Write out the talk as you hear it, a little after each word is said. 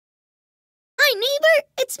Hi, neighbor.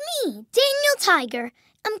 It's me, Daniel Tiger.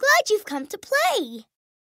 I'm glad you've come to play.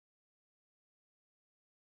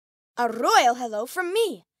 A royal hello from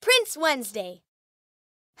me, Prince Wednesday.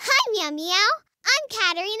 Hi, Meow Meow. I'm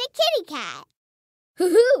Katerina Kitty Cat.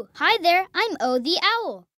 Hoo-hoo! Hi there, I'm O the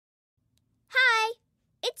Owl. Hi,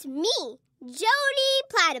 it's me, Jody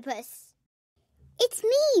Platypus. It's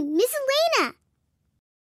me, Miss Elena.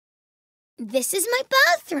 This is my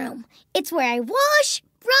bathroom. It's where I wash,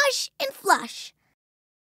 brush, and flush.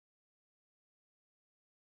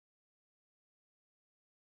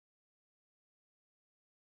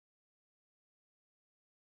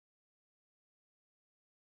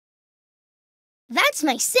 That's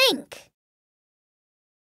my sink.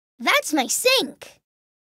 That's my sink.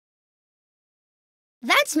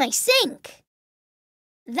 That's my sink.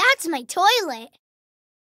 That's my toilet.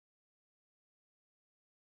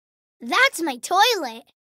 That's my toilet.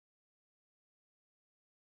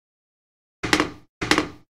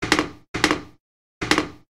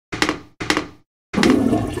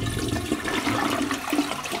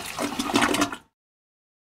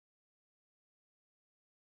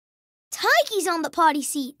 Tiggy's on the potty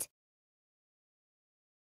seat.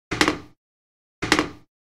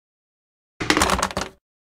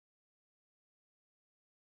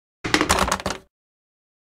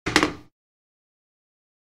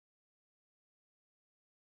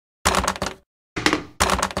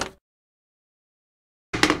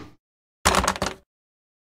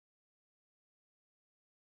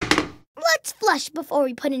 Let's flush before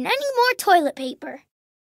we put in any more toilet paper.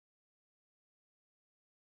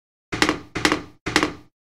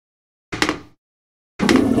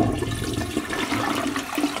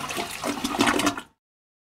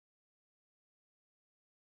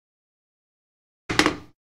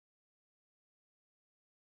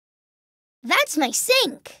 That's my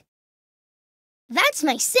sink. That's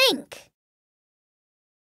my sink.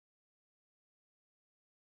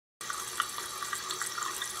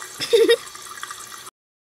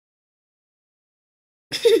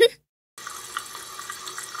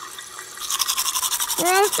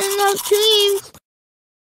 Crossing up trees.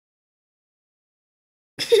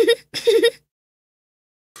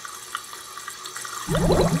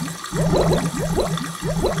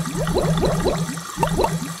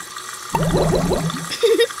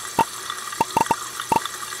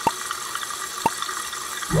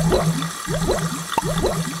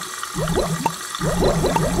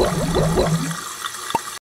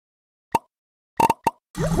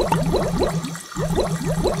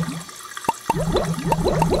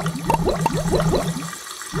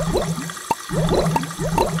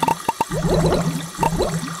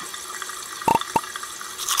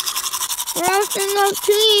 Crossing up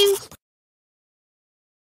trees.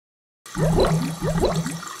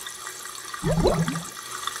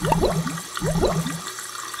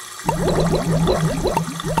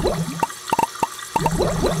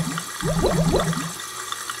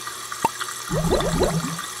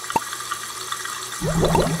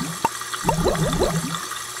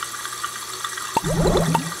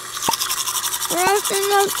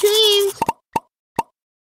 Crossing up trees. Crossing up trees.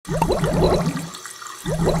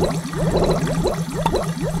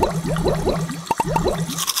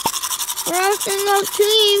 Crossing up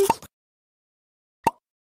trees.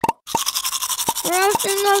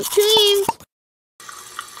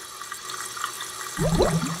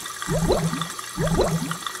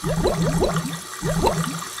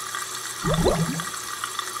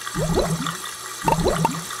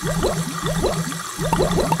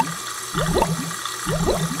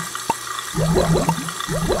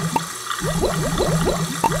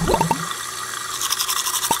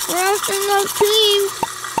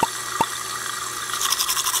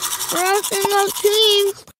 Crossing up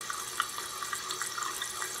trees.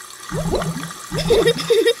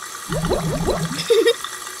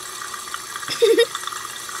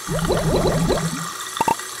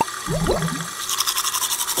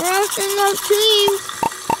 Crossing up trees. Crossing up trees.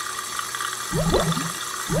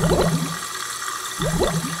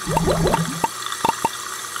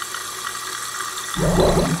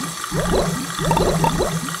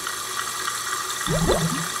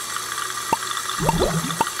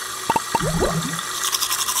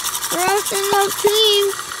 Crossing up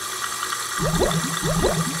trees.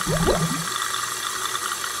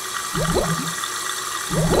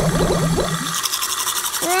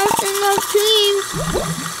 Crossing up trees.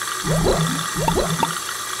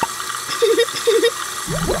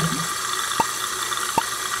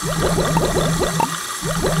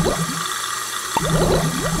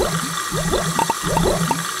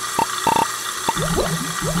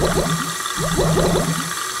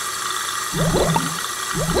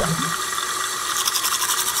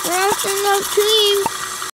 Crossing the team.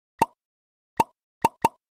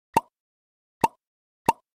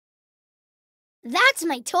 That's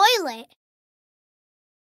my toilet.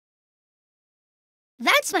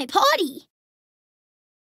 That's my potty.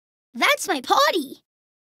 That's my potty.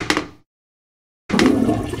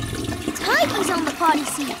 Tiggy's on the potty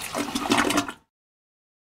seat.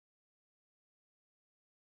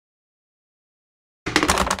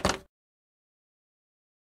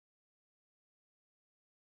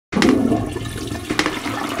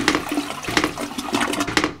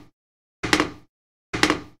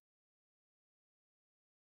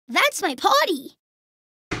 That's my potty.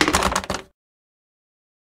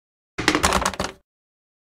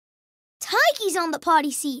 Tiggy's on the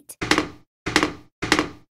potty seat.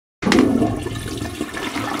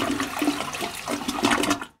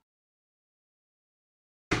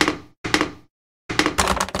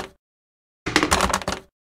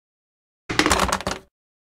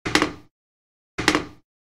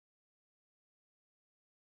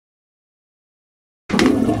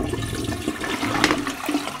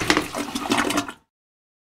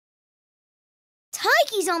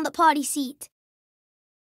 Tiggy's on the potty seat.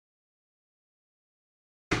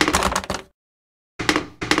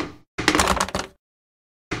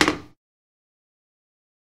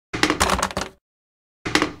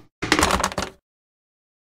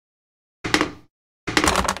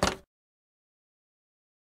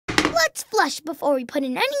 Let's flush before we put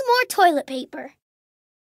in any more toilet paper.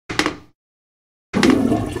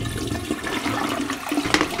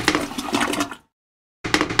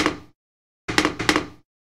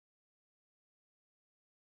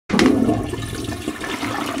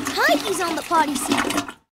 Tiggy's on the potty seat.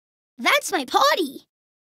 That's my potty.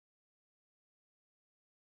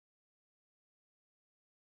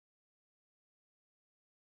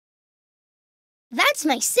 That's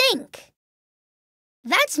my sink.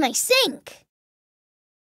 That's my sink.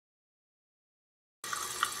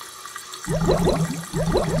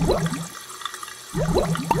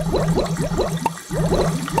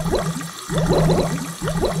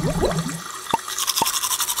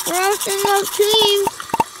 Crossing the teams.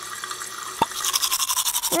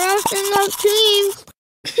 Crossing the teams.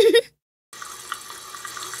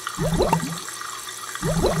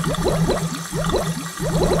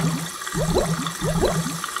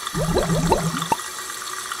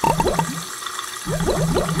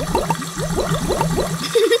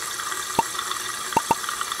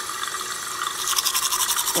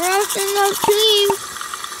 Crossing the teams.